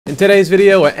In today's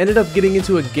video, I ended up getting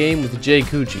into a game with Jay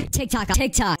Coochie.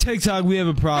 TikTok, we have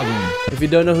a problem. If you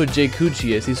don't know who Jay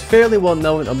Coochie is, he's fairly well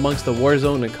known amongst the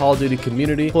Warzone and Call of Duty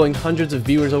community, pulling hundreds of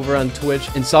viewers over on Twitch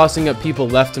and saucing up people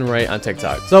left and right on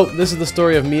TikTok. So this is the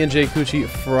story of me and Jay Coochie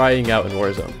frying out in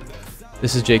Warzone.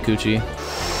 This is Jay Coochie.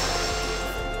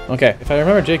 Okay, if I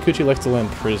remember, Jay Coochie likes to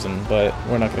land prison, but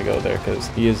we're not gonna go there because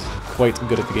he is quite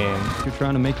good at the game. You're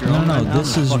trying to make your own. No,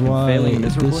 this is why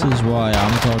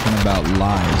I'm talking about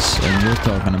lies, and you're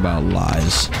talking about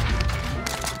lies. I'm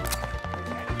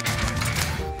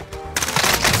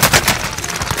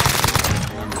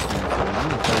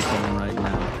gonna tell you something right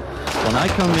now. When I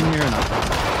come in here and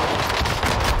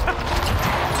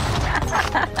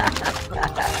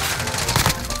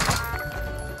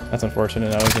That's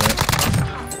unfortunate now, isn't it?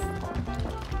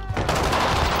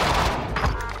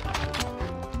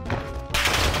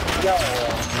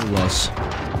 Us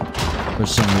for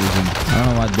some reason. I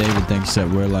don't know why David thinks that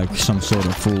we're like some sort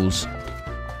of fools.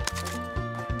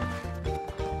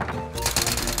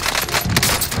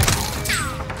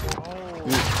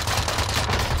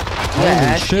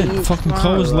 Holy shit, fucking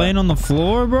Cole's laying on the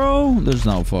floor, bro? There's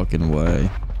no fucking way.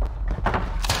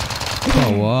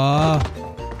 Oh,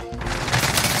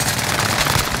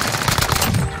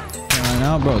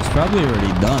 now, bro, it's probably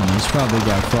already done. He's probably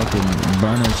got fucking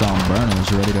burners on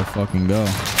burners ready to fucking go.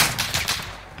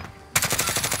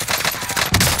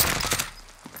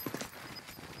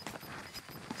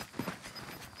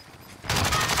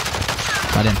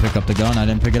 I didn't pick up the gun. I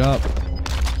didn't pick it up.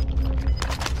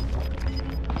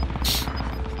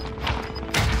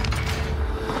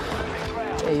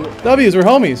 W's, we're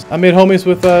homies. I made homies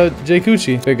with Jay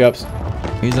Coochie. Big ups.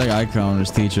 He's like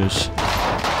Icon's teachers.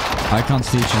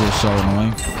 Icon's teachers are so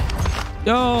annoying.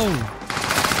 Yo!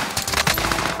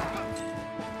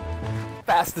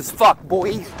 Fast as fuck,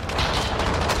 boy.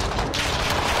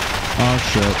 Oh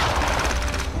shit.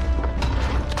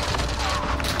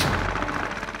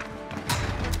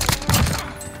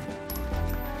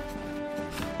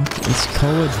 What is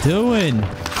Koa doing?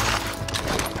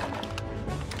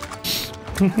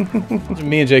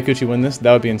 Me and Jay Coochie win this,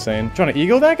 that would be insane. Trying to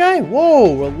ego that guy?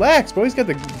 Whoa, relax, bro. He's got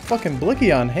the fucking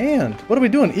blicky on hand. What are we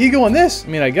doing? Ego on this? I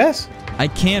mean, I guess. I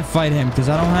can't fight him because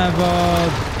I don't have,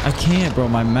 I can't, bro.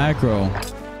 My macro.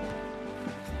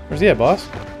 Where's he at, boss?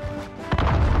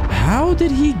 How did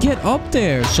he get up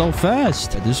there so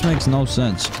fast? This makes no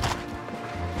sense.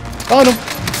 Found him.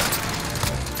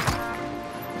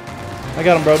 I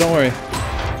got him, bro. Don't worry.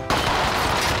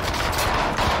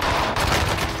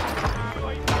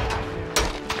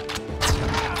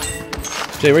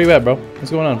 Jay, where you at, bro? What's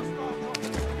going on?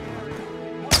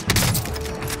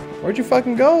 Where'd you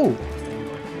fucking go?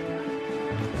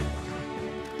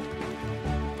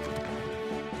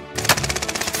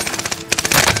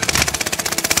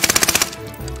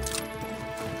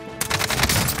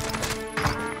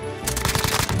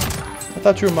 I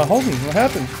thought you were my homie. What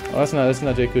happened? Oh, that's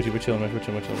not Jay Coochie. We're chilling. We're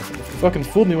chilling. You fucking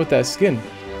fooled me with that skin.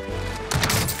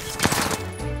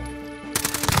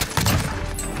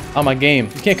 On my game.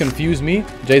 You can't confuse me.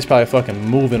 Jay's probably fucking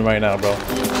moving right now, bro.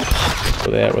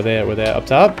 Where they at? Up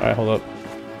top? Alright, hold up.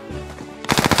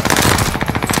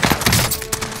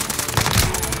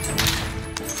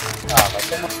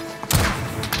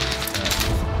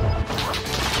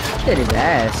 Get his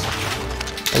ass.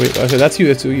 Oh, wait, okay, that's you.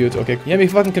 That's you. Okay. You had me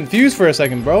fucking confused for a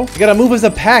second, bro. You gotta move as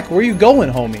a pack. Where are you going,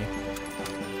 homie?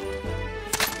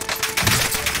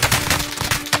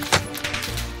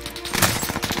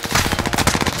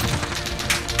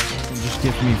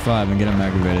 Give me 5 and get him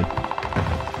aggravated.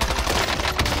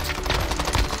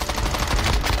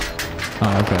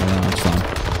 Oh, okay, no, it's fine.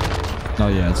 Oh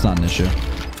yeah, it's not an issue.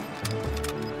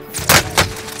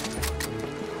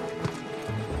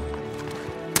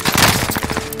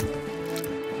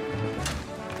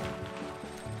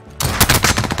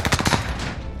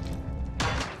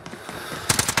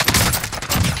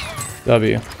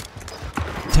 W.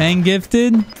 Tang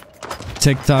gifted?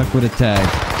 TikTok with a tag.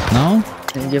 No?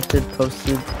 And gifted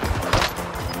posted.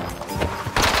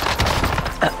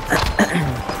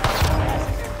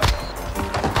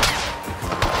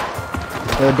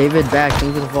 Yo, David back. Thank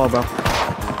you for the fall, bro.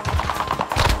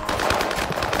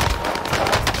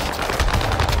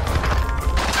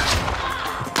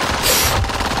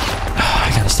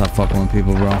 I gotta stop fucking with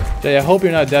people, bro. Jay, I hope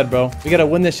you're not dead, bro. We gotta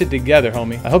win this shit together,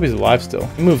 homie. I hope he's alive still.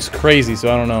 He moves crazy, so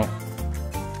I don't know.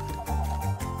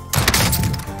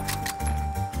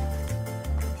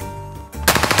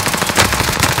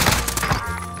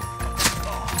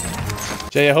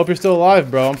 Jay, I hope you're still alive,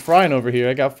 bro. I'm frying over here.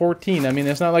 I got 14. I mean,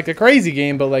 it's not like a crazy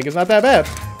game, but like, it's not that bad.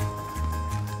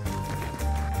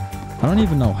 I don't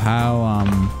even know how,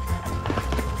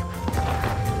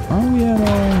 Oh,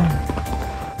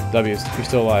 yeah. W's. You're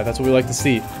still alive. That's what we like to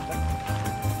see.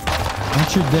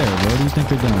 Once you're there, what do you think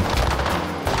you're doing?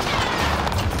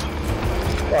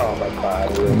 Oh my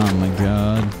god. Oh my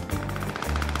god.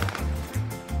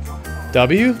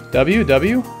 W? W?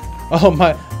 W? Oh,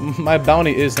 my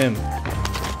bounty is him.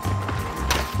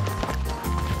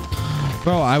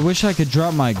 Bro, I wish I could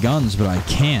drop my guns, but I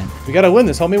can't. We gotta win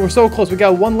this, homie. We're so close. We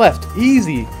got one left.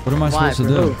 Easy. What am I Why? supposed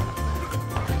to do?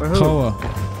 For who? Koa.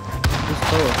 Who's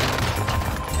Koa?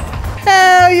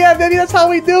 Hell yeah, baby. That's how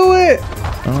we do it.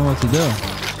 I don't know what to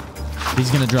do.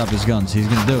 He's gonna drop his guns. He's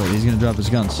gonna do it. He's gonna drop his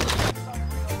guns.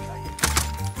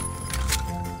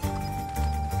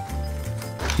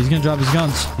 He's gonna drop his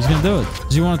guns. He's gonna do it.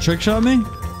 Does he want to trick shot me?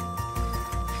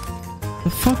 The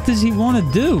fuck does he want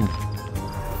to do?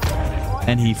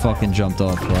 And he fucking jumped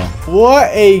off, bro. What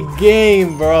a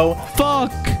game, bro.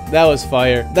 Fuck! That was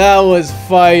fire. That was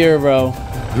fire, bro.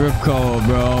 Rip Koa,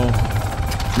 bro.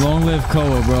 Long live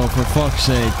Koa, bro, for fuck's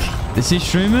sake. Is he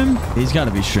streaming? He's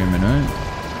gotta be streaming, right?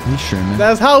 He's streaming.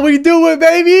 That's how we do it,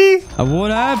 baby.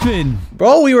 What happened?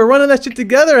 Bro, we were running that shit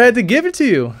together. I had to give it to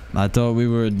you. I thought we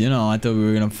were, you know, I thought we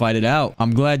were gonna fight it out.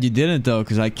 I'm glad you didn't though,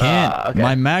 cause I can't. Okay.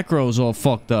 My macro's all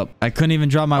fucked up. I couldn't even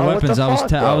drop my Oh, what weapons. the I was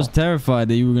fuck, I bro? was terrified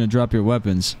that you were gonna drop your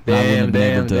weapons. I wouldn't Damn, have been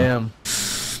able damn, to. damn.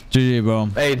 GG, bro.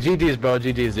 Hey, GG's, bro.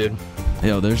 GG's, dude.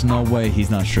 Yo, there's no way he's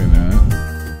not streaming, right?